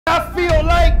I feel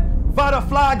like Vada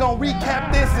gonna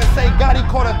recap this and say Gotti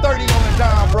caught a 30 on the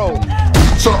John Road.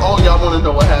 So all y'all wanna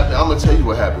know what happened? I'm gonna tell you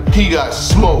what happened. He got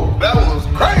smoked. That was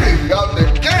crazy out the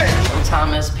game.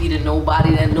 Sometimes SP to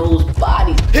nobody that knows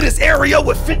body. Hit his area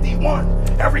with 51.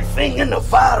 Everything in the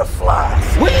Vada flies.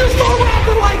 When you start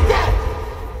rapping like that?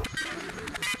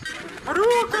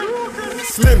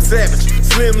 Slim Savage,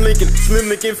 Slim Lincoln, Slim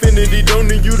Link Infinity. Don't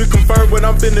need you to confirm what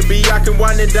I'm finna be. I can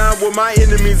wind it down with my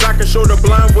enemies. I can show the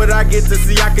blind what I get to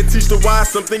see. I can teach the wise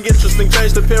something interesting.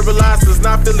 Change the paralyzed that's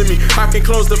not feeling me. I can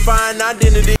close the fine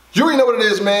identity. You already know what it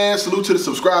is, man. Salute to the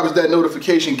subscribers, that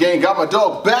notification gang. Got my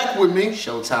dog back with me.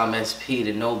 Showtime SP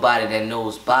to nobody that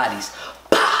knows bodies.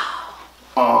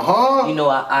 Uh-huh. You know,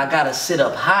 I gotta sit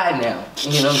up high now.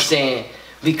 You know what I'm saying?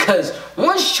 Because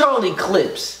once Charlie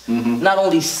Clips not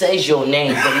only says your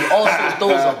name, but he also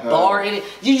throws a bar in it.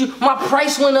 My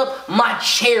price went up, my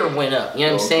chair went up. You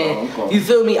know what I'm saying? Okay. You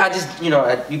feel me? I just, you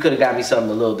know, you could have got me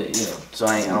something a little bit, you know. So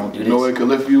I don't do this. You know what can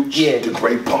lift you? Yeah. The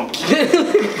Great Pumpkin. I'm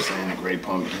saying the Great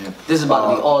Pumpkin. This is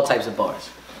about to be all types of bars.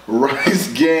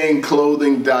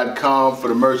 RiceGangClothing.com for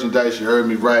the merchandise. You heard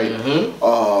me right.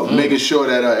 Making sure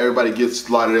that everybody gets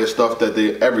a lot of their stuff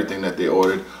everything that they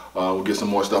ordered. We'll get some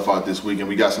more stuff out this week, and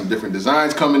we got some different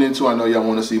designs coming into. I know y'all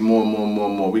want to see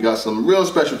more. We got some real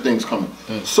special things coming.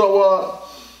 So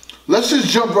let's just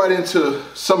jump right into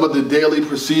some of the daily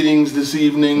proceedings this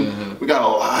evening. We got a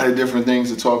lot of different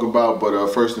things to talk about, but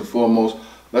first and foremost,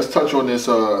 let's touch on this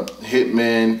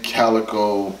Hitman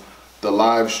Calicoe, the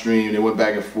live stream. They went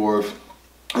back and forth,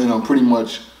 and pretty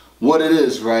much what it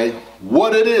is, right?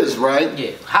 What it is, right?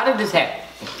 Yeah. How did this happen?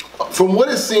 From what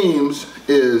it seems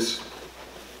is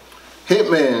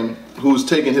Hitman, who's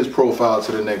taking his profile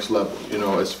to the next level, you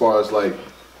know, as far as like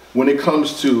when it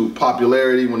comes to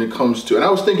popularity, when it comes to, and I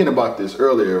was thinking about this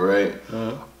earlier, right?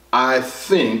 I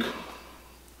think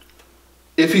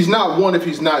if he's not one, if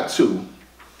he's not two,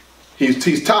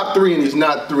 he's top three and he's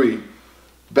not three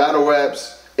battle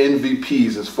raps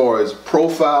MVPs as far as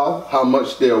profile, how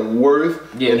much they're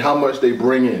worth, and how much they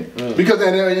bring in. Because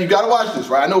and you gotta watch this,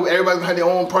 right? I know everybody's had their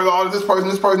own this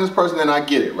person, and I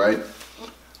get it, right?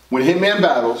 When Hitman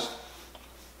battles,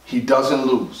 he doesn't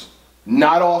lose.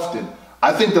 Not often.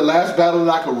 I think the last battle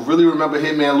that I could really remember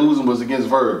Hitman losing was against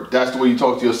Verb. That's the way you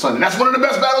talk to your son. And that's one of the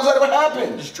best battles that ever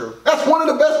happened. It's true. That's one of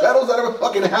the best battles that ever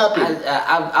fucking happened.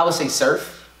 I would say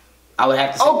Surf. I would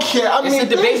have to say. Okay, I mean, it's a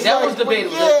debate. That was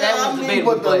debatable. Yeah, that was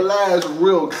debatable. But the last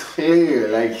real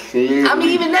clear. I mean,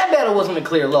 even that battle wasn't a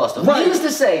clear loss, though. Right. Needless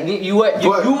to say, you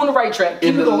on the right track.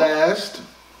 In the last,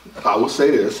 I will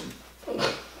say this.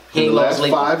 In the last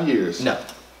 5 years. No.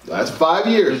 Last 5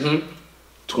 years.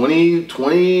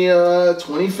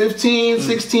 2015,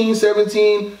 16,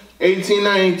 17, 18,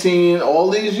 19, all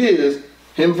these years,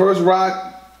 him versus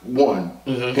Rock, won.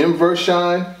 Him versus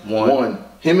Shine, won.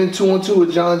 Him and 2-on-2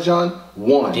 with John,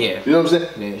 won. Yeah. You know what I'm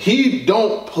saying? Yeah. He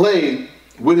don't play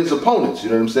with his opponents,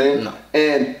 you know what I'm saying? No.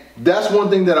 And that's one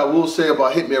thing that I will say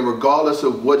about Hitman, regardless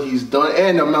of what he's done,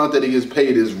 and the amount that he gets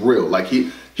paid is real. Like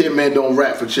Hitman don't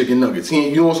rap for chicken nuggets.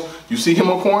 You see him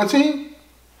on Quarantine?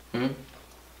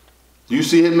 You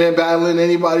see Hitman battling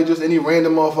anybody, just any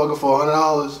random motherfucker for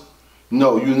 $100?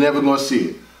 No, you're never gonna see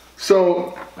it.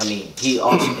 So I mean, he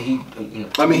also you know.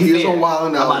 I mean, he is on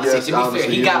Wild now. I'm about to say, to be fair,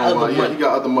 he got other money. He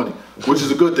got other money, which is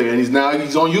a good thing, and he's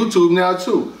on YouTube now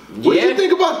too. What do you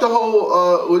think about the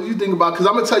whole? What do you think about? Because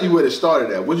I'm gonna tell you where it started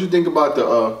at. What do you think about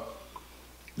the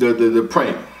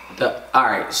prank? All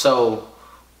right, so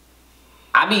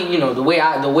I mean, you know, the way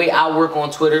I work on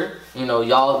Twitter, you know,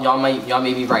 y'all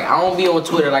may be right. I don't be on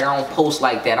Twitter like I don't post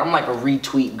like that. I'm like a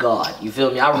retweet god. You feel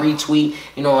me? I retweet,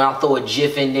 you know, and I'll throw a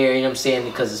GIF in there, you know what I'm saying,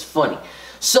 because it's funny.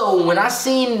 So when I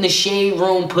seen the Shade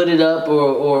Room put it up,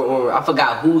 or I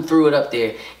forgot who threw it up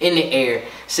there in the air,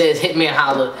 says Hitman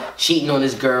Holla cheating on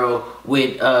this girl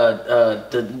with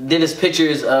then there's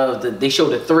pictures of they show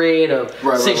the thread of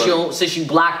since you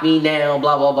blocked me now,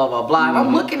 blah blah blah blah blah. And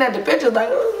I'm looking at the pictures like,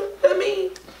 I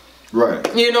mean. Right.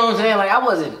 You know what I'm saying? Like, I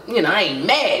wasn't, you know, I ain't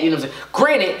mad, you know what I'm saying?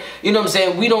 Granted, you know what I'm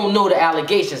saying, we don't know the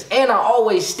allegations. And I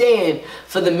always stand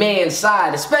for the man's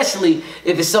side, especially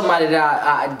if it's somebody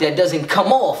that that doesn't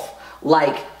come off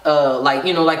like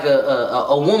you know, like a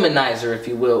womanizer, if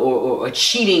you will, or a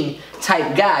cheating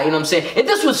type guy, you know what I'm saying? If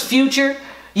this was Future,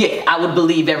 yeah, I would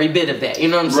believe every bit of that. You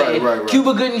know what I'm saying? Right.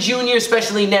 Cuba Gooding Jr.,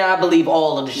 especially now, I believe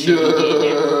all of the shit he did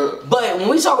there. But when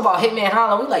we talk about Hitman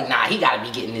Holla, we like, nah, he gotta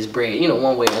be getting his bread, you know,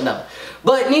 one way or another.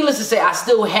 But needless to say, I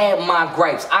still had my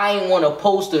gripes. I ain't want to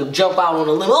post or jump out on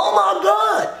a limb. Oh my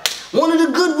God, one of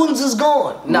the good ones is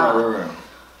gone. Nah.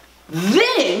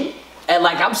 Then, And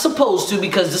like I'm supposed to,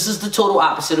 because this is the total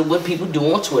opposite of what people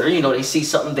do on Twitter. You know, they see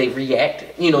something, they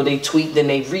react. You know, they tweet, then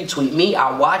they retweet me.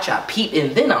 I watch, I peep,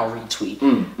 and then I'll retweet.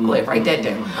 Go ahead, write that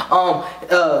down.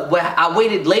 Well, I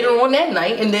waited later on that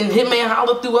night, and then Hitman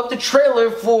Holla threw up the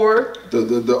trailer for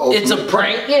the ultimate it's a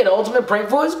prank. Yeah, the ultimate prank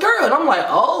for his girl, and I'm like,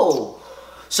 oh.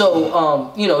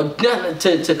 So you know,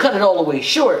 to cut it all the way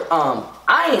short,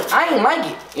 I ain't like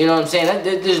it. You know what I'm saying?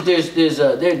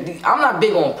 I'm not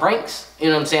big on pranks. You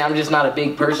know what I'm saying? I'm just not a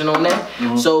big person on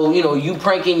that. So, you know, you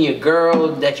pranking your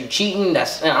girl that you cheating, I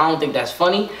don't think that's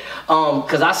funny.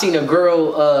 Cause I seen a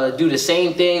girl do the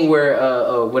same thing where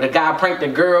a guy pranked a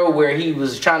girl where he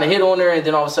was trying to hit on her, and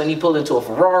then all of a sudden he pulled into a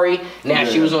Ferrari. Now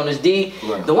she was on his D.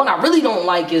 Right. The one I really don't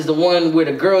like is the one where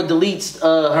the girl deletes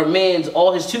her man's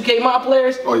all his 2K mod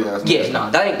players. Oh yeah. Yeah,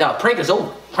 no, prank is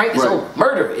over. Prank is over.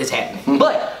 Murder is happening.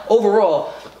 But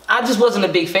overall, I just wasn't a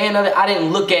big fan of it. I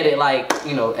didn't look at it like,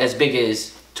 you know, as big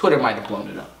as Twitter might have blown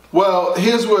it up. Well,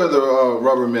 here's where the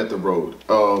rubber met the road.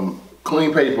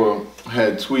 Clean Paper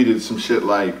had tweeted some shit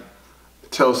like,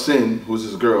 tell Sin, who's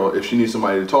this girl, if she needs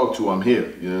somebody to talk to, I'm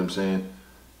here. You know what I'm saying?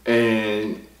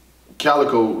 And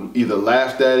Calicoe either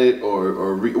laughed at it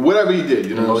or whatever he did.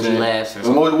 You know what I'm saying? Laughs or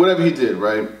something. Whatever he did,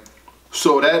 right?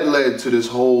 So that led to this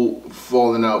whole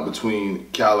falling out between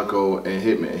Calicoe and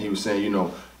Hitman. He was saying, you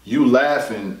know, you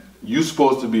laughing, you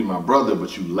supposed to be my brother,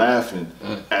 but you laughing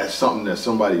at something that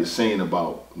somebody is saying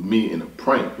about me in a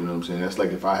prank. You know what I'm saying? That's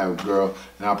like if I have a girl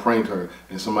and I prank her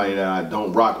and somebody that I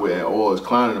don't rock with at all is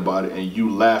clowning about it and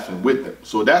you laughing with them.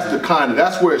 So that's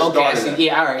that's where it started.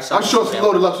 Yeah, all right. So I'm sure she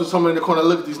loaded up with someone in the corner.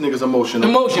 Look at these niggas emotional.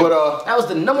 But, that was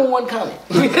the #1 comment.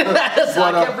 So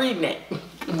I kept reading that.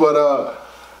 But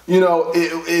you know,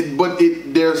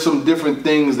 there's some different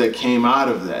things that came out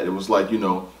of that. It was like, you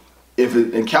know,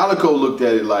 and Calicoe looked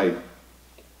at it like,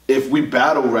 if we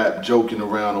battle rap joking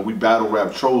around or we battle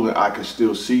rap trolling, I could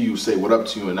still see you say what up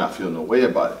to you and not feel no way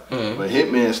about it. But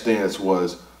Hitman's stance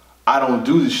was, I don't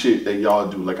do the shit that y'all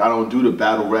do. Like, I don't do the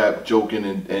battle rap joking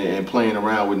and playing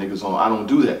around with niggas on. I don't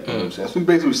do that. You know what I'm saying? So he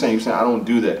basically was saying, I don't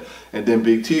do that. And then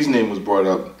Big T's name was brought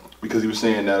up because he was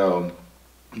saying that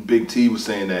Big T was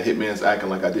saying that Hitman's acting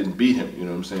like I didn't beat him. You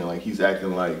know what I'm saying? Like, he's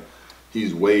acting like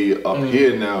he's way up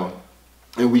here now.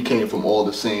 And we came from all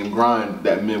the same grind,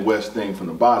 that Midwest thing from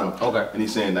the bottom. Okay. And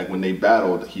he's saying like when they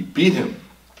battled, he beat him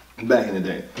back in the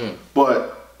day.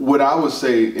 But what I would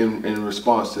say in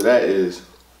response to that is,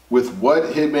 with what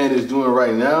Hitman is doing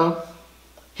right now,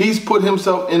 he's put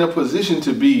himself in a position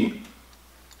to be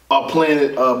a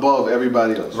planet above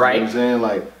everybody else. Right. You know what I'm saying?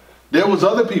 Like, there was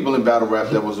other people in battle rap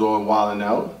that was on Wildin'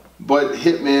 Out, but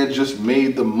Hitman just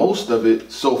made the most of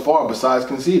it so far, besides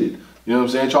Conceited. You know what I'm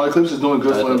saying? Charlie Clips is doing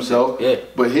good for himself,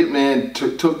 but Hitman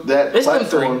took that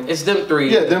platform. It's them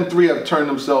three. Yeah, them three have turned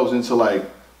themselves into like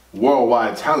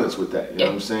worldwide talents with that. You know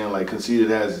what I'm saying? Like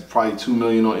Conceited has probably 2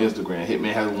 million on Instagram.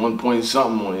 Hitman has 1 point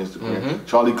something on Instagram.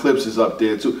 Charlie Clips is up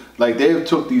there too. Like, they've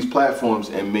took these platforms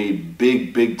and made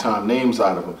big time names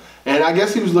out of them. And I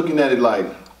guess he was looking at it like,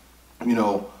 you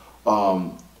know,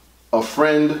 a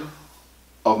friend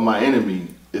of my enemy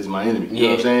is my enemy. You know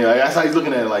what I'm saying? Like, that's how he's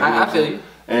looking at it. Like, I feel you.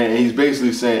 And he's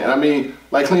basically saying, and I mean,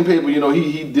 like Clean Paper, you know,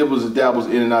 he dibbles and dabbles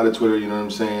in and out of Twitter, you know what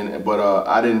I'm saying? But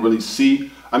I didn't really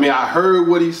see. I mean, I heard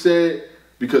what he said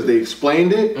because they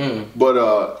explained it.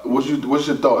 But what's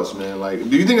your thoughts, man? Like,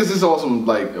 do you think this is all some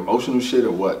like emotional shit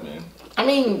or what, man? I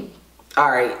mean,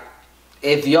 all right.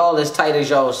 If y'all as tight as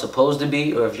y'all are supposed to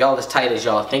be, or if y'all as tight as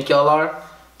y'all think y'all are,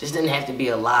 this didn't have to be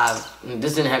a live.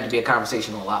 This didn't have to be a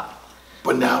conversation on live.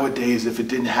 But nowadays, if it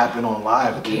didn't happen on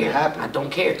live, it didn't happen. I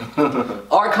don't care.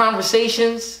 Our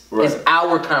conversations is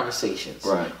our conversations.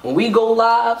 Right. When we go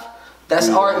live, that's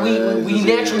we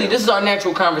naturally, this is our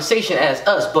natural conversation as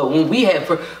us. But when we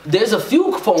have, there's a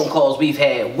few phone calls we've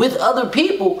had with other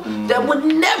people that would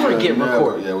never get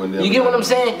recorded. You get what I'm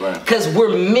saying? Because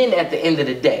we're men at the end of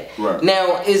the day. Right.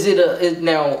 Now,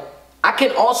 now, I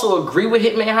can also agree with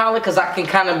Hitman Holla because I can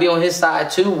kind of be on his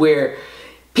side too, where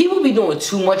people be doing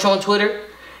too much on Twitter,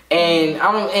 and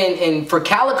and for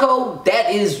Calicoe,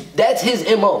 that's his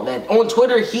MO. That on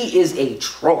Twitter he is a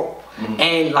troll,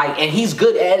 and he's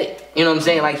good at it. You know what I'm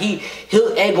saying? Like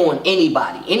he'll egg on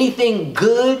anybody. Anything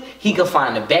good he can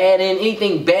find a bad in.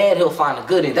 Anything bad he'll find a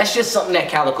good in. That's just something that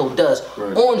Calicoe does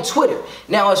on Twitter.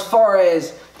 Now, as far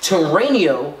as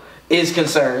Terranio is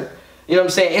concerned, you know what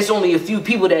I'm saying? It's only a few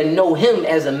people that know him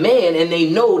as a man, and they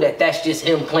know that that's just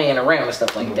him playing around and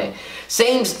stuff like that.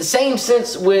 Same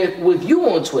sense with you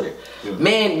on Twitter.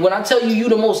 Man, when I tell you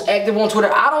the most active on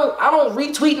Twitter, I don't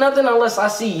retweet nothing unless I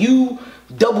see you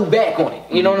double back on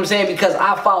it. You know what I'm saying? Because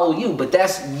I follow you, but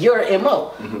that's your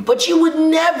MO. But you would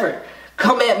never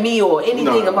come at me or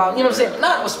anything about, you know what I'm saying?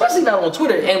 Not, especially not on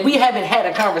Twitter. And we haven't had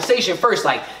a conversation first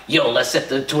like, yo, let's set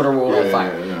the Twitter world on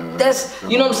fire. That's,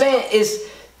 you know what I'm saying?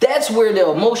 That's where the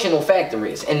emotional factor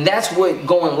is. And that's what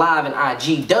going live in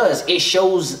IG does. It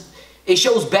shows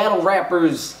battle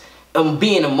rappers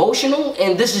being emotional,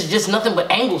 and this is just nothing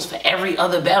but angles for every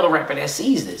other battle rapper that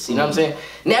sees this. You know what I'm saying?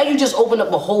 Now you just open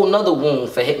up a whole nother wound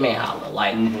for Hitman Holla.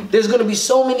 Like, there's gonna be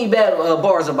so many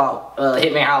bars about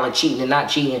Hitman Holla cheating and not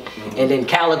cheating, and then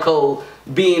Calicoe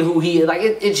being who he is. Like,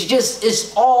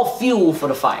 it's all fuel for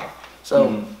the fire.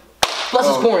 So, plus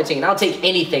it's quarantine. I'll take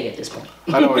anything at this point.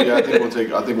 I know. Yeah, I think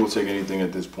we'll take anything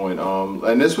at this point.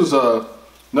 And this was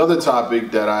another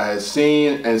topic that I had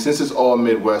seen, and since it's all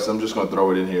Midwest, I'm just gonna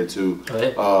throw it in here too.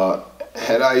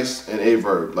 Head Ice and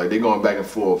Verb, like they're going back and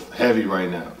forth heavy right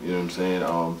now. You know what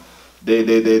I'm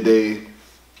saying?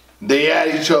 They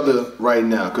at each other right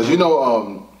now, cause you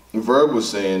know Verb was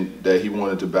saying that he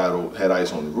wanted to battle Head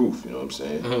Ice on the roof. You know what I'm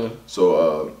saying?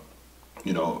 So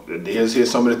you know, here's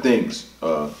some of the things.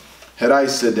 Head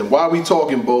Ice said, "Then why we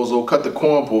talking, bozo? Cut the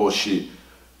cornball shit.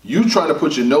 You trying to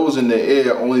put your nose in the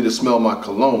air only to smell my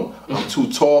cologne. I'm too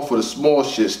tall for the small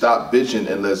shit. Stop bitching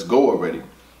and let's go already."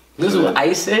 This is what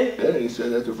Ice said? Yeah, he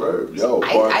said that to Verb. Yo,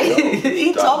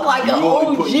 he talk like an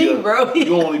OG, bro.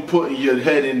 You only putting your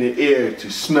head in the air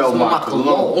to smell my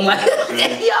cologne.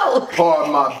 Yo. Pard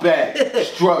my back,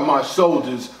 strut my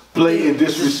shoulders, blatant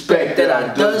disrespect that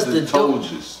I does the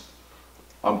Toges.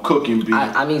 I'm cooking beef.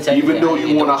 I mean, even though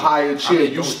you want a higher chair,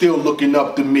 you still looking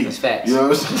up to me. That's facts. You know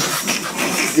what I'm saying?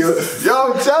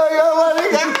 Yo, tell you,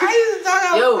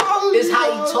 yo, it's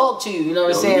how he talk to you. You know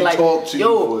what I'm saying? Like, talk to you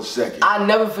for a second. I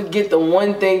never forget the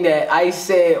one thing that I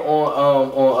said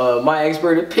on My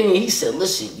Expert Opinion. He said,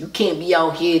 "Listen, you can't be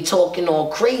out here talking all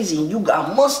crazy and you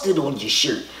got mustard on your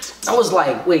shirt." I was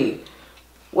like, wait,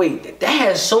 that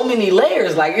has so many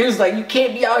layers. Like, it was like, you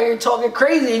can't be out here talking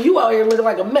crazy and you out here looking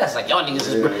like a mess. Like, y'all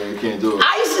niggas you can't do it.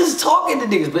 Ice is talking to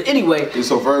niggas. But anyway.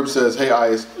 So Verb says, "Hey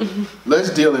Ice, let's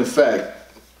deal in fact.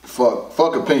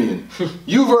 Fuck opinion.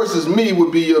 You versus me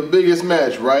would be your biggest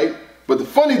match, right? But the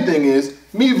funny thing is,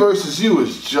 me versus you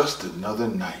is just another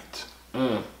night."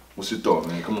 What's your thought,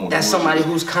 man? Come on. That's somebody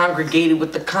who's congregated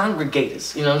with the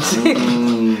congregators. You know what I'm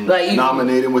saying? Like,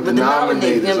 nominated with the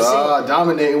nominators. You know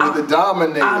dominating with the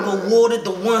dominators. I've awarded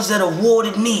the ones that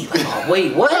awarded me. Like, oh,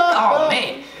 wait, what? Oh,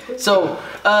 man. So,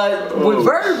 with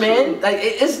Verb, man, like,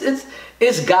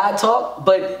 it's God talk,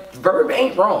 but Verb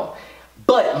ain't wrong.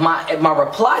 But my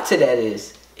reply to that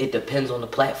is, it depends on the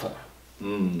platform.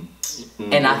 And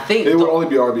I think it would only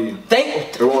be RB.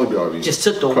 It would only be RB. Just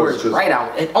took the words right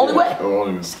out. Only way.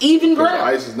 It's even ground.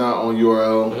 Ice is not on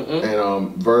URL,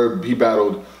 and Verb he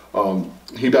battled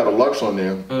Lux on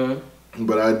there.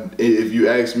 But if you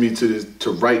ask me to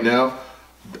right now,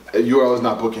 URL is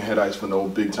not booking Head Ice for no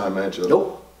big time matchup.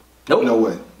 Nope. No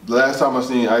way. The last time I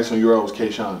seen Ice on URL was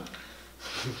K-Shine.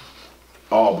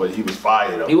 Oh, but he was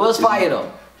fired though. He was fired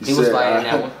though. He was fired in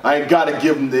that one. I ain't gotta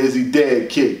give him the "is he dead"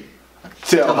 kick. I can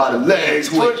tell how the legs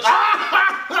twitch.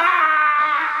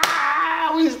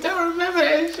 We still remember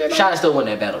that shit. Shine still won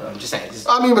that battle though. I'm just saying.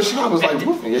 I mean, but Shine was like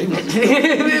woofing.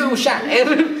 Yeah, he was Shine.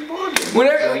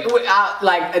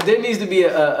 Like, there needs to be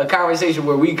a conversation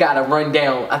where we gotta run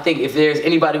down. I think if there's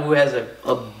anybody who has a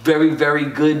very, very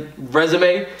good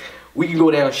resume, we can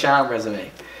go down Shine resume.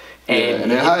 And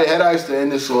then Head Ice to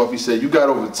end this off, he said, "You got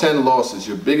over 10 losses.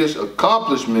 Your biggest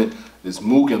accomplishment is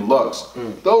Mook and Lux.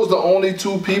 Those the only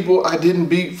two people I didn't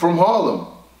beat from Harlem.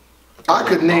 I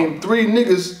could name 3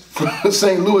 niggas from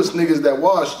St. Louis niggas that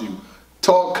washed you.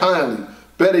 Talk kindly.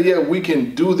 Better yet, we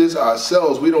can do this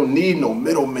ourselves. We don't need no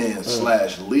middleman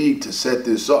 / league to set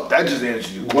this up." That just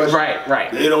answers your question.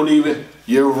 Right. They don't even.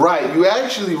 You're right. You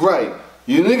actually right.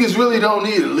 You niggas really don't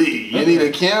need a league. You need a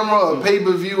camera, a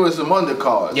pay-per-view, and some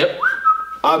undercards. Yep.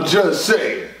 I'm just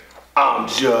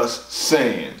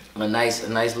saying. A nice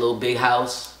little big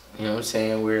house. You know what I'm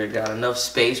saying? Where it got enough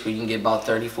space where you can get about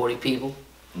 30, 40 people.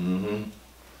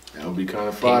 That would be kind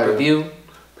of fire.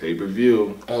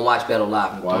 Pay-per-view. On Watch Battle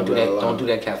Live. Don't do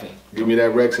that caffeine. Give me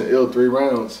that Rex and Ill 3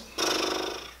 rounds.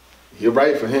 You're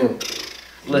right for him.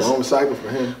 Listen. Home cycle for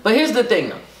him. But here's the thing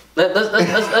though. Let's really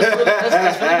be honest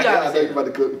here.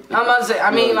 I'm about to say,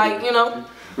 I mean, like, you know,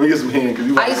 let me get some hand, cause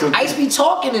you Ice be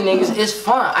talking to niggas, it's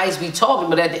fun. Ice be talking,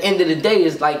 but at the end of the day,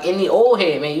 it's like in the old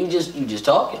head, man, you just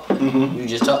talking. You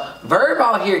just talk. Verb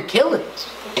out here killing it.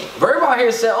 Verb out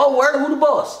here said, "Oh, word, who the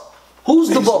boss? Who's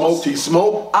the boss?" He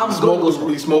smoked.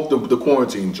 He smoked the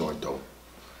quarantine joint though.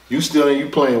 You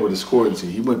playing with his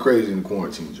quarantine. He went crazy in the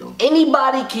quarantine, Joe.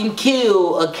 Anybody can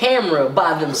kill a camera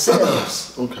by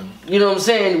themselves. Okay. You know what I'm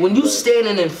saying? When you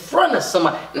standing in front of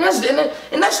somebody, and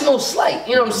that's no slight.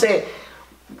 You know what I'm saying?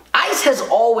 Ice has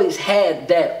always had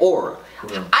that aura.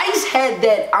 Yeah. Ice had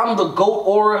that I'm the GOAT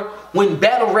aura when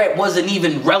battle rap wasn't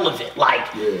even relevant. Like,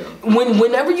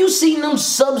 whenever you seen them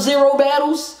Sub-Zero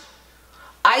battles,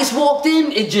 Ice walked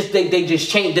in, it just they just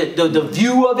changed the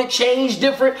view of it changed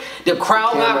different. The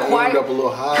crowd got quiet. Up a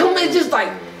little high. Come in, just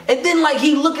like, and then like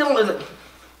he looking like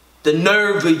the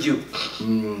nerve of you.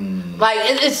 Like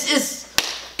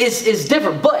it's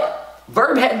different. But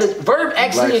Verb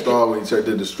actually. Black Star when he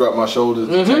did the strut my shoulders,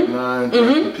 Tech 9,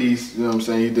 the piece. You know what I'm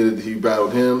saying? He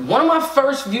battled him. One of my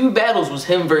first few battles was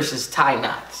him versus Ty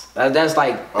Knots. That's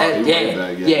like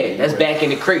that's back in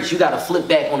the crates. You got to flip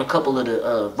back on a couple of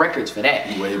the records for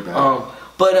that. Way back.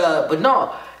 But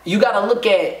no, you got to look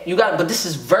at But this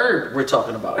is Verb we're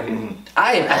talking about here.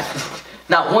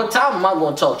 Not one time am I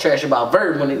going to talk trash about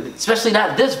Verb especially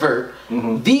not this Verb.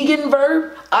 Vegan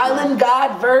Verb, Island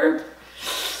God Verb.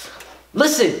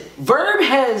 Listen, Verb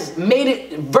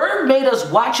made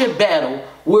us watch a battle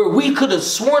where we could have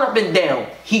sworn up and down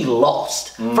he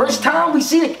lost. First time we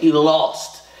seen it, he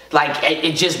lost. Like,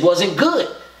 it just wasn't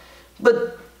good.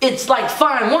 But it's like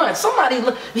fine wine.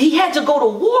 He had to go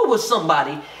to war with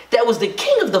somebody that was the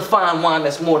king of the fine wine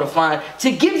that's more than fine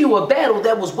to give you a battle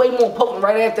that was way more potent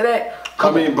right after that.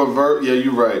 But Verb, yeah,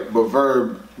 you're right. But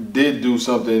Verb did do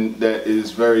something that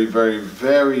is very, very,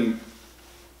 very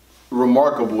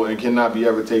remarkable and cannot be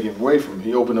ever taken away from him.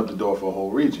 He opened up the door for a whole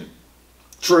region.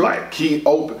 True. Like he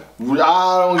opened. I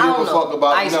don't give a fuck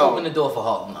about Ice opened the door for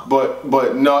Harlem. No.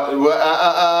 But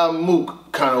no.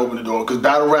 Mook kind of opened the door because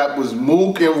battle rap was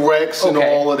Mook and Rex and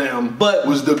all of them. But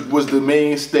was the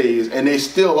mainstays and they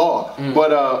still are.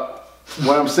 But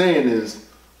what I'm saying is,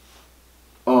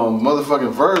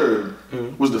 motherfucking Verb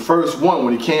was the first one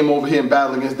when he came over here and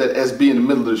battled against that SB in the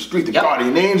middle of the street. The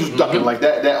Guardian Angels ducking like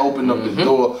that. That opened up the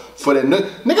door for that.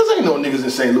 Niggas ain't no niggas in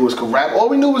St. Louis could rap. All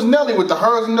we knew was Nelly with the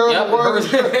hers and nerves and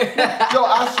words. Yo,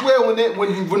 I swear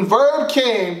when Verb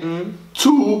came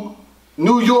to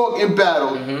New York and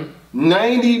battled,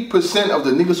 90% of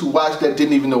the niggas who watched that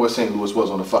didn't even know what St. Louis was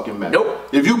on the fucking map. Nope.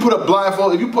 If you put a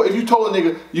blindfold, if you told a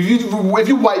nigga, if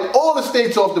you wipe all the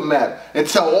states off the map and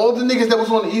tell all the niggas that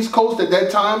was on the East Coast at that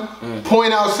time,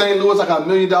 point out St. Louis, I got $1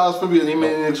 million for you, and they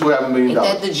many niggas who have $1 million. Ain't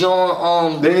that the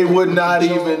joint, they would not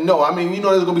even know. I mean, you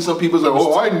know, there's gonna be some people like,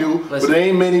 oh, I knew, but there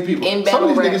ain't many people. Some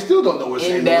of these niggas still don't know what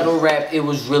St. Louis is. In battle rap, it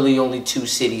was really only 2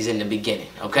 cities in the beginning.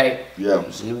 Okay. Yeah. It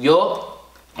was New York,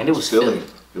 and it was Philly.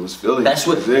 It was Philly.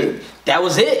 That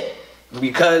was it.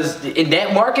 Because in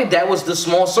that market, that was the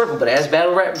small circle. But as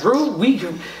battle rap grew,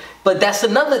 but that's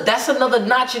another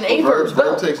notch in Averb's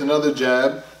belt. Verb takes another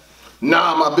jab.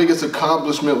 My biggest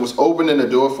accomplishment was opening the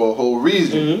door for a whole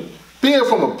reason. Being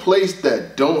from a place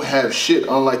that don't have shit,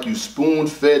 unlike you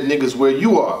spoon-fed niggas where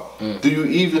you are. Do you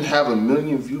even have a 1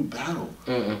 million view battle?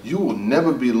 You will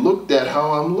never be looked at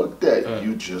how I'm looked at.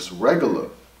 You just regular.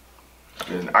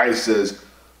 And Ice says,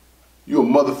 you a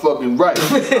motherfucking right.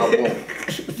 I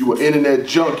won't. You an internet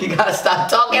junkie. You gotta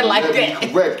stop talking like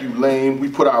that. Correct, you lame. We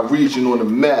put our region on the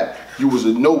map. You was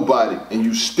a nobody, and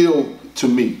you still to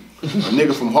me. A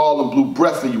nigga from Harlem blew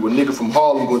breath in you. A nigga from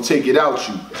Harlem gonna take it out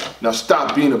you. Now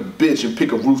stop being a bitch and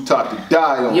pick a rooftop to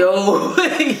die on. Yo.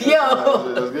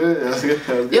 That's good. That's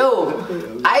good.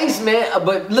 Yo, Ice, man.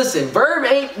 But listen, Verb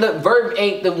ain't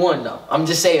the one though. I'm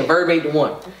just saying, Verb ain't the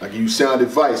one. I give you sound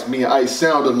advice. Me and Ice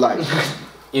sound alike.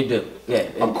 You do, yeah.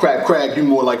 I'm crack, you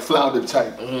more like flounder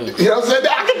type. You know what I'm saying?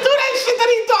 I can do that shit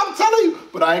that I'm telling you.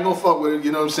 But I ain't gonna fuck with it,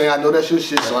 you know what I'm saying? I know that's your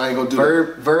shit, so I ain't gonna do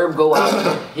that. Verb go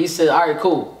out. He said, all right,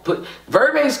 cool.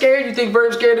 Verb ain't scared? You think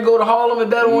Verb's scared to go to Harlem and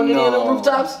battle on any of them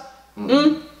rooftops?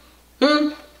 Ain't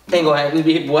gonna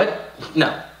happen. What?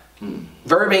 No.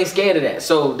 Verb ain't scared of that.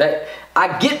 So that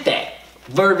I get that.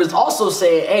 Verb is also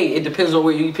saying, hey, it depends on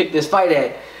where you pick this fight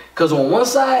at. Because on one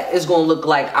side, it's gonna look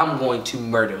like I'm going to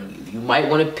murder you. You might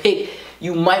want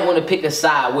to pick a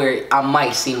side where I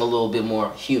might seem a little bit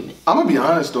more human. I'm gonna be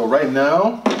honest though, right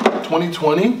now,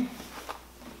 2020,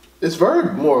 it's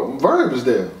Verb more. Verb is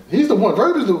there. He's the one.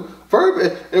 Verb.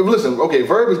 Listen, okay,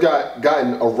 Verb has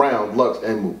gotten around Lux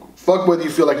and Mook. Fuck whether you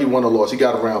feel like he won or lost. He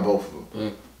got around both of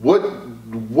them.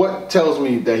 What tells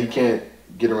me that he can't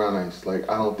get around Ice? Like,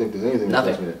 I don't think there's anything that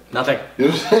tells me that. Nothing. You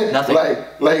know what I'm saying? Nothing.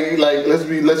 Like,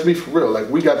 let's be for real. Like,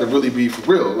 we got to really be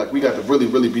for real. Like, we got to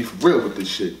really be for real with this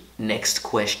shit. Next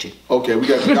question. Okay, I'm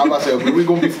about to say, if we're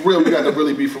gonna be for real, we got to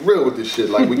really be for real with this shit.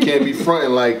 Like, we can't be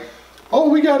fronting like, oh,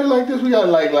 we got it like this, we got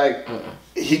it like,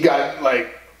 he got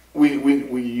like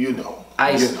we you know.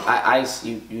 Ice,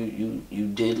 you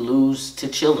did lose to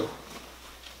Chiller,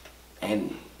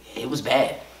 and it was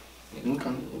bad.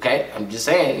 Okay, I'm just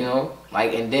saying, you know,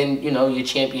 like, and then, you know, your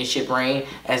championship reign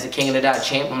as the King of the Dot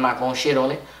champ, I'm not gonna shit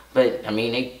on it, but I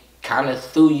mean, they kind of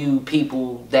threw you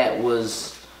people that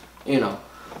was, you know,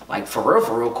 like, for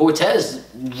real, Cortez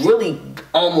really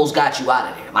almost got you out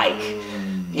of there, like,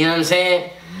 you know what I'm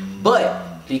saying?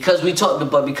 But because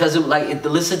it, like,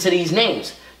 listen to these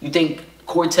names, you think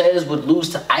Cortez would lose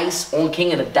to Ice on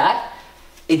King of the Dot?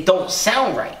 It don't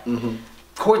sound right.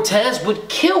 Cortez would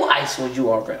kill Ice on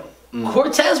URL.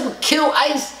 Cortez would kill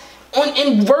Ice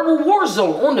in Verbal War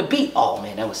Zone on the beat. Oh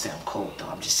man, that would sound cold though.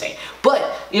 I'm just saying. But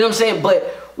you know what I'm saying. But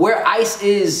where Ice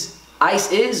is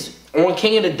on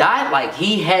King of the Dot. Like,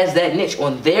 he has that niche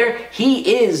on there.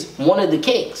 He is one of the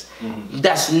kings.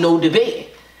 That's no debate.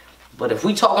 But if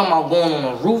we talking about going on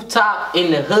a rooftop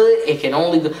in the hood, it can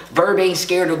only go. Verb ain't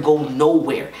scared to go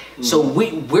nowhere. So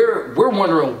we're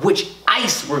wondering which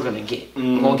Ice we're gonna get.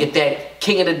 We're gonna get that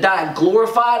King of the Dot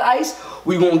glorified Ice.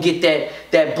 We gonna get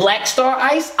that Black Star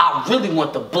Ice. I really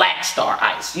want the Black Star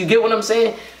Ice. You get what I'm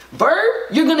saying?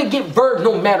 Verb, you're gonna get Verb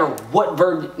no matter what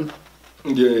Verb.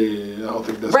 Yeah. I don't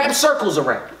think that's. Rap circles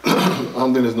around. I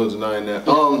don't think there's no denying that.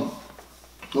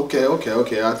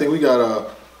 Okay. I think we got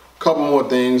a couple more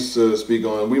things to speak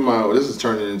on. This is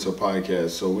turning into a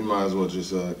podcast, so we might as well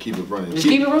just keep it running. Just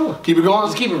keep it rolling. Keep it going?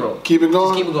 Just keep it rolling. Keep it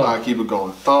going? Just keep it going. All right, keep it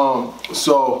going.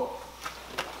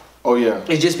 Oh yeah.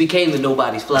 It just became the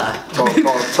Nobodies Fly.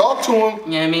 Talk to him. You know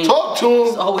what I mean? Talk to him.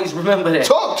 Just always remember that.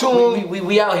 Talk to him.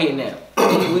 We out here now.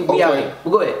 We out here.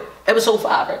 Well, go ahead. Episode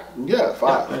 5, right? Yeah,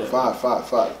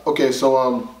 five. Okay,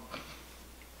 so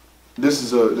this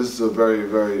is a very,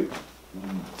 very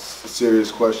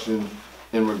serious question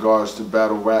in regards to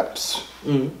battle raps.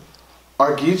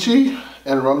 Are Geechee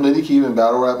and Rum Nitty keeping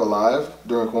battle rap alive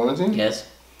during quarantine? Yes.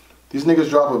 These niggas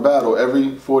drop a battle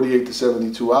every 48 to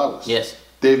 72 hours. Yes.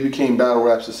 They became battle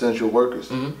rap's essential workers.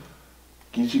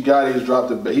 Geechee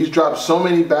Gotti he's dropped so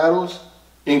many battles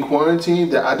in quarantine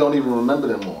that I don't even remember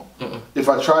them all. If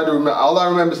I tried to remember, all I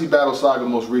remember is he battled Saga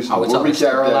most recently. Are we talking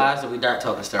sterilized or we not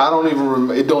talking sterilized? I don't even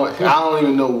remember. I don't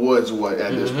even know what's what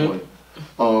at this point.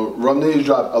 Rum Nitty's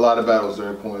dropped a lot of battles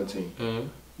during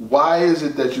quarantine. Why is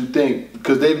it that you think?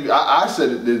 Because I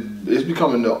said it's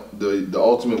becoming the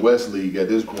ultimate West League at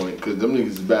this point. Because them niggas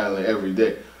is battling every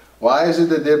day. Why is it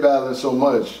that they're battling so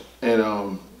much?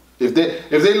 And if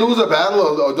they lose a battle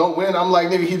or don't win, I'm like,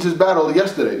 nigga, he just battled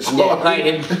yesterday. So yeah, like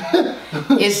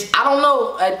I don't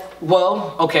know.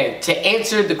 Well, okay. To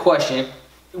answer the question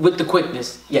with the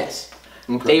quickness, yes.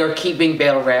 Okay. They are keeping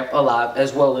battle rap alive,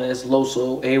 as well as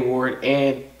Loso, A-Ward,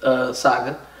 and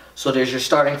Saga. So there's your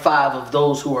starting 5 of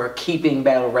those who are keeping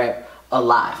battle rap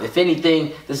alive. If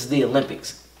anything, this is the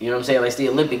Olympics. You know what I'm saying? Like, it's the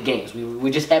Olympic Games.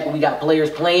 We're just happy we got players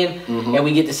playing, and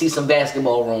we get to see some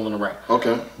basketball rolling around.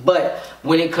 Okay. But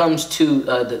when it comes to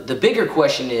the bigger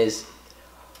question is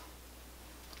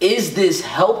this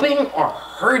helping or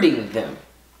hurting them?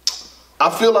 I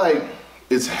feel like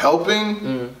it's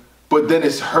helping. But then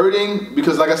it's hurting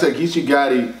because, like I said, Geechee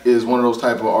Gotti is one of those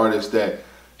type of artists that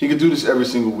he could do this every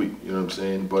single week. You know what I'm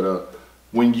saying? But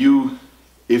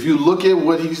if you look at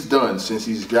what he's done since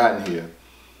he's gotten here,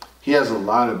 he has a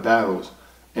lot of battles.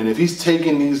 And if he's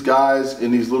taking these guys in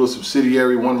these little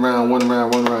subsidiary one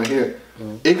round here,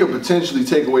 it could potentially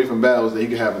take away from battles that he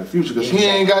could have in the future because he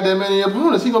ain't got that many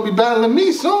opponents. He's going to be battling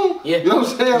me soon. Yeah. You know what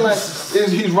I'm saying? Like,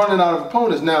 he's running out of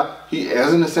opponents. Now, he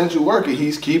as an essential worker,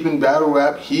 he's keeping battle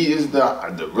rap. He is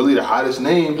really the hottest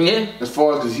name as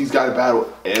far as because he's got a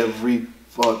battle every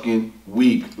fucking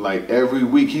week. Like, every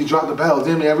week. He's dropped a battle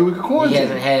damn near every week of quarantine.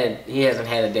 He hasn't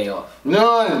had a day off.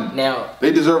 None. Now,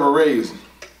 they deserve a raise.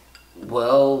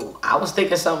 Well, I was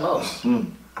thinking something else.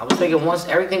 I was thinking once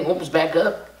everything opens back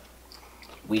up,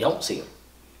 we don't see him.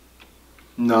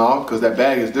 No, because that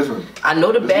bag is different. I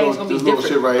know the bag is gonna be different,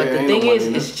 shit right but the thing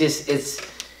is,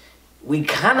 we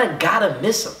kind of gotta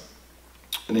miss him.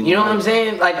 You know what I'm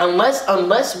saying? Like,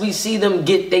 unless we see them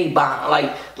get they bond,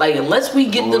 like unless we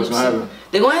get them,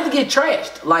 they're gonna have to get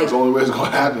trashed. Like, that's the only way it's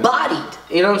gonna happen. Bodied.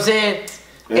 You know what I'm saying?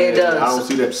 Yeah, and I don't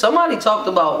see that. Somebody talked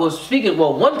about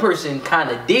one person kind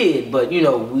of did, but you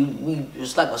know, we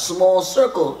it's like a small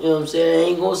circle. You know what I'm saying? I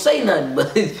ain't gonna say nothing,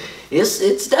 but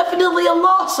it's definitely a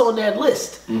loss on that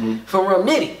list for Rum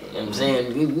Nitty. You know what I'm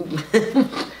saying?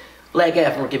 Black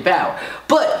African power.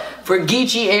 But for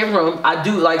Geechee and Rum, I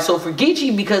do like for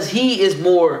Geechee because he is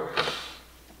more,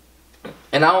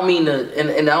 and I don't mean and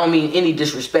I don't mean any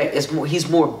disrespect. He's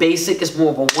more basic. It's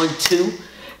more of a 1-2.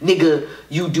 nigga,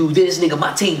 you do this, nigga,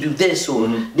 my team do this, or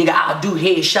nigga, I'll do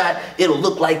headshot, it'll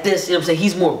look like this. You know what I'm saying?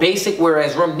 He's more basic,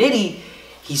 whereas Rum Nitty,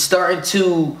 he's starting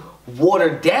to water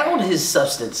down his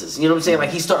substances. You know what I'm saying? Like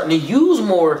he's starting to use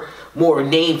more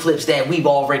name flips that we've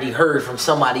already heard from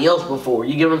somebody else before.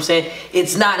 You get what I'm saying?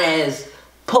 It's not as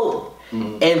potent.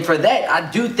 And for that,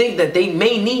 I do think that they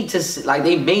may need to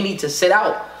sit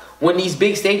out when these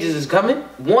big stages is coming.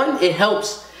 One, it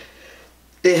helps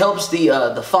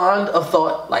the fond of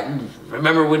thought. Like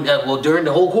remember when during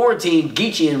the whole quarantine,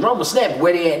 Geechee and Rum was snapping.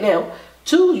 Where they at now?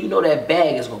 Two, you know that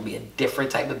bag is gonna be a different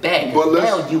type of bag. But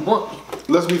now you want me.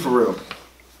 Let's be for real.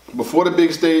 Before the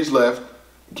big stage left,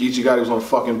 Geechee Gotti was on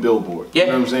fucking Billboard. Yeah.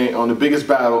 You know what I'm saying? On the biggest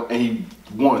battle, and he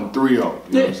won 3-0. You know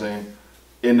what I'm saying?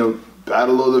 In the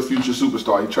Battle of the Future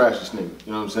Superstar, he trashed this nigga.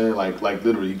 You know what I'm saying? Like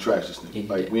literally, he trashed this nigga.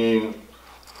 Like we ain't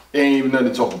even nothing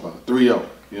to talk about. 3-0. You know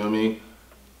what I mean?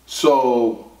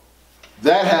 So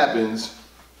that happens,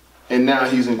 and now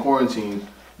he's in quarantine,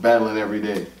 battling every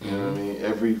day. You know what I mean?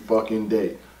 Every fucking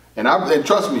day. And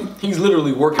trust me, he's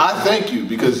literally working. I thank you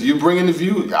because you're bringing the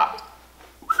view.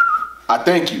 I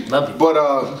thank you. Love you. But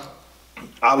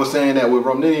I was saying that with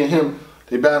Rum Nitty and him,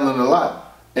 they battling a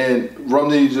lot. And Rum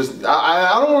Nitty just,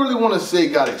 I don't really want to say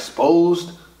got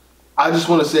exposed. I just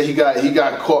want to say he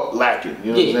got caught lacking.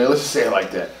 You know what I'm saying? Let's just say it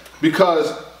like that.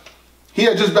 Because he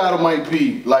had just battled Mike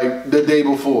P like the day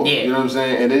before. You know what I'm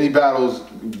saying? And then he battles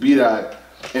B-Dot.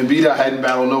 And B-Dot hadn't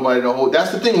battled nobody the whole.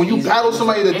 That's the thing. When you battle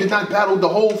somebody that did not battle the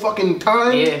whole fucking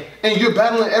time, and you're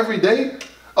battling every day,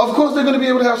 of course they're gonna be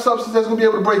able to have substance that's gonna be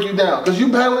able to break you down. Because you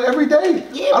battling every day.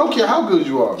 I don't care how good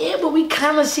you are. Yeah, but we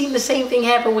kind of seen the same thing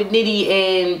happen with Nitty,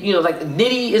 and you know, like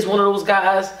Nitty is one of those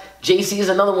guys. JC is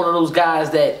another one of those guys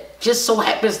that just so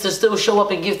happens to still show up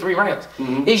and give 3 rounds.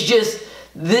 It's just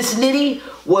this Nitty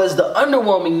was the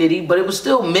underwhelming Nitty, but it was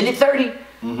still minute 30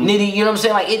 Nitty. You know what I'm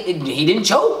saying? Like he didn't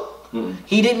choke.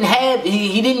 He didn't have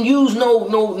he didn't use no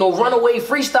runaway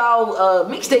freestyle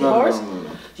mixtape bars.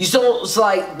 So it's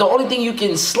like the only thing you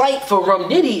can slight for Rum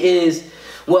Nitty is,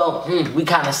 well, we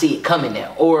kind of see it coming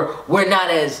now, or we're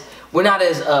not as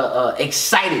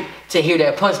excited to hear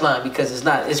that punchline because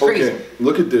it's crazy. Okay,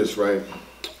 look at this, right?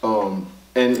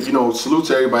 And you know, salute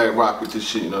to everybody that rock with this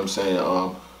shit. You know what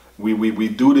I'm saying? We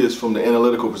do this from the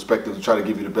analytical perspective to try to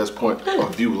give you the best point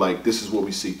of view. Like this is what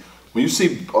we see. When you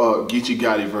see Geechee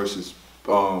Gotti versus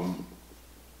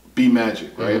B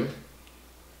Magic, right?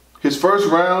 His first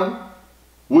round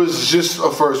was just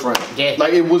a first round.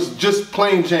 Like it was just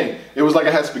plain Jane. It was like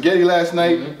I had spaghetti last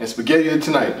night and spaghetti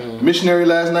tonight. Missionary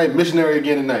last night, missionary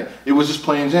again tonight. It was just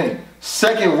plain Jane.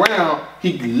 Second round,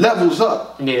 he levels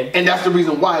up. And that's the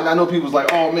reason why. And I know people's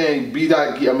like, oh man,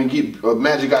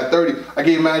 Magic got 30. I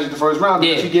gave Magic the first round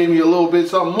because he gave me a little bit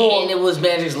something more. And it was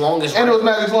Magic's longest round. And it was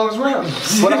Magic's longest round.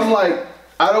 But I'm like,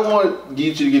 I don't want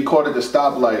Geechee to get caught at the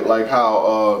stoplight like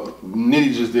how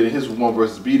Nitty just did in his 1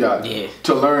 versus B-Dot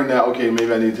to learn that, okay,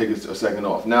 maybe I need to take a second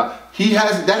off. Now,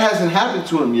 that hasn't happened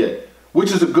to him yet,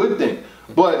 which is a good thing.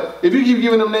 But if you keep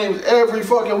giving him names every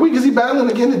fucking week, is he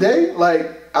battling again today?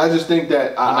 Like, I just think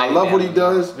that I love what he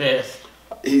does.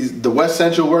 He's the West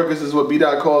Central Workers is what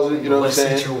B-Dot calls it. You know what I'm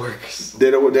saying? West Central Workers.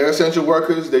 They're essential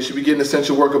workers. They should be getting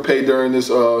essential worker pay during this.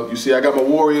 You see, I got my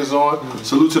Warriors on.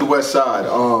 Salute to the West Side.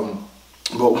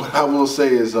 But what I will say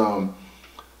is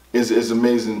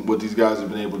amazing what these guys have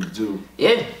been able to do.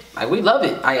 Yeah, like we love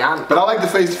it. But I like the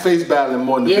face-to-face battling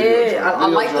more than the videos. Yeah, I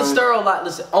like the stir a lot.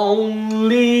 Listen,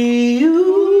 only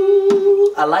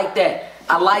you. I like that.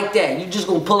 I like that. You just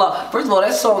gonna pull out. First of all,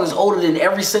 that song is older than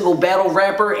every single battle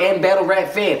rapper and battle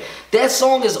rap fan. That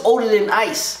song is older than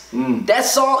Ice. That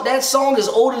song is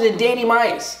older than Danny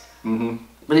Myers.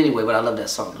 But anyway, I love that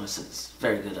song. It's a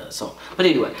very good song. But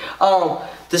anyway,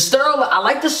 I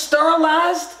like the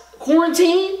sterilized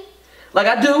quarantine. Like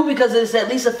I do because it's at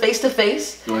least a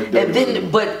face-to-face. And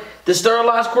then, but the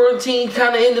sterilized quarantine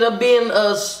kind of ended up being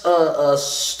a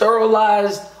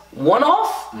sterilized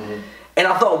one-off. And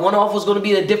I thought one-off was going to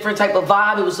be a different type of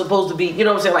vibe. It was supposed to be, you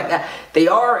know what I'm saying? Like they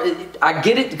are, I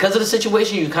get it because of the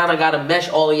situation. You kind of got to mesh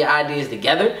all of your ideas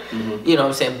together. You know what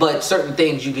I'm saying? But certain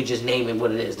things you could just name it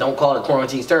what it is. Don't call it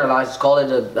quarantine sterilized. Just call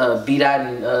it a B-Dot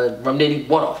and Rum Nitty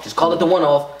one-off. Just call it the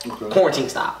one-off quarantine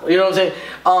style. You know what I'm saying?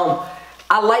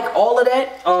 I like all of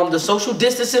that. The social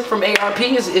distancing from ARP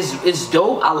is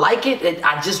dope. I like it.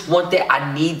 I just want that.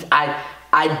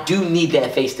 I do need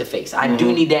that face-to-face. I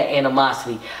do need that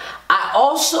animosity. I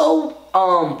also,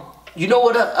 you know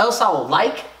what else I would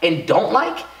like and don't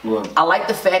like? What? I like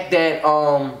the fact that,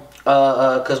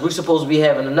 because we're supposed to be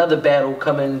having another battle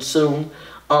coming soon,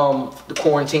 the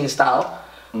quarantine style.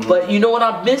 But you know what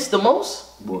I miss the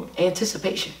most? What?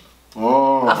 Anticipation.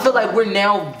 Oh. I feel like we're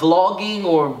now vlogging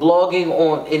or blogging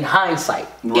on in hindsight.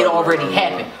 It already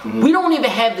happened. We don't even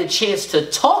have the chance to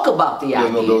talk about the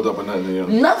idea. No build up or nothing. Yeah.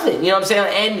 Nothing. You know what I'm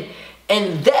saying?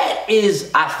 And that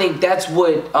is, I think that's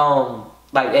what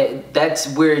that's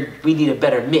where we need a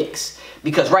better mix.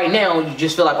 Because right now you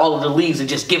just feel like all of the leagues are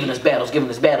just giving us battles,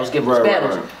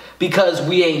 because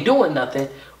we ain't doing nothing.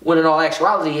 When in all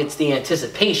actuality, it's the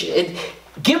anticipation.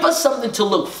 Give us something to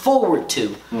look forward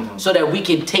to, so that we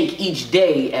can take each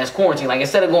day as quarantine. Like,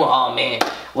 instead of going, oh man,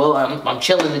 well, I'm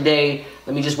chilling today,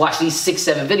 let me just watch these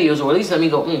 6-7 videos, or at least let me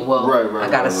go, I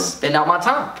gotta spend out my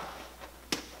time.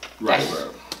 Right.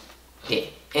 Yeah,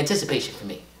 anticipation for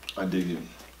me. I dig it.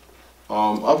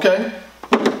 Okay.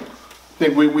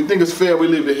 We think it's fair we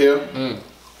leave it here.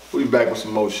 We'll be back with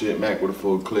some more shit. Mac with a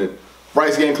full clip.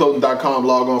 RiceGameClothing.com.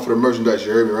 Log on for the merchandise.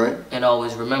 You heard me, right? And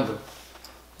always remember,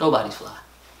 nobody's fly.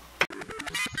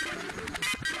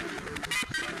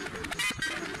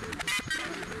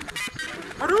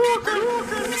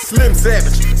 Slim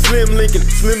Savage, Slim Lincoln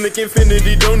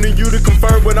Infinity. Don't need you to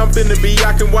confirm what I'm finna be.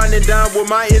 I can wind it down with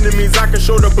my enemies. I can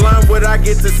show the blind what I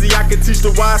get to see. I can teach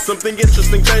the wise something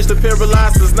interesting. Change the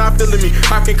paralyzed that's not feeling me.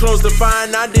 I can close the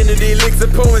fine identity. Licks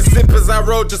and pour and sip as I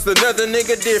roll. Just another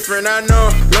nigga different. I know.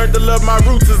 Learned to love my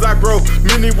roots as I grow.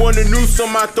 Many want a noose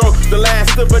on my throat. The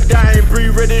last of a dying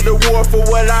breed. Ready to war for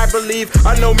what I believe.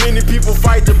 I know many people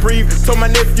fight to breathe. Told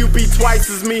my nephew be twice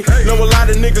as me. Know a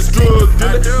lot of niggas drug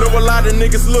dealer. Know a lot of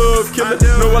niggas love killing.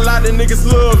 Know a lot of niggas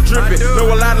love dripping.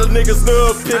 Know a lot of niggas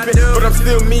love pimping. But I'm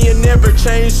still me and never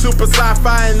change. Super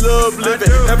sci-fi and love living.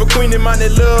 Have a queen in mind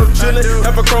that love chilling.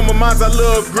 Have a chroma minds I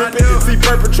love gripping. See,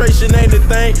 perpetration ain't a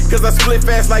thing, cause I split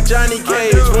fast like Johnny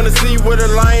Cage. Wanna see where the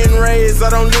lion raised. I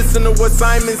don't listen to what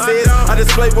Simon says. I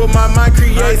display what my mind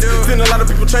creates. Seen a lot of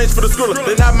people change for the schooler.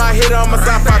 They not my hit, I'm a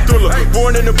sci-fi thriller.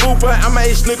 Born in the booth, but I'm a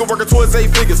H nigga working towards 8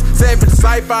 figures. Savage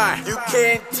sci-fi. You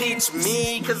can't teach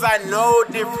me, cause I know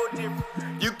different.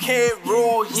 You can't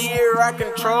rule here, I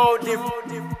control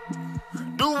different.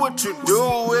 Do what you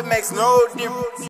do, it makes no difference.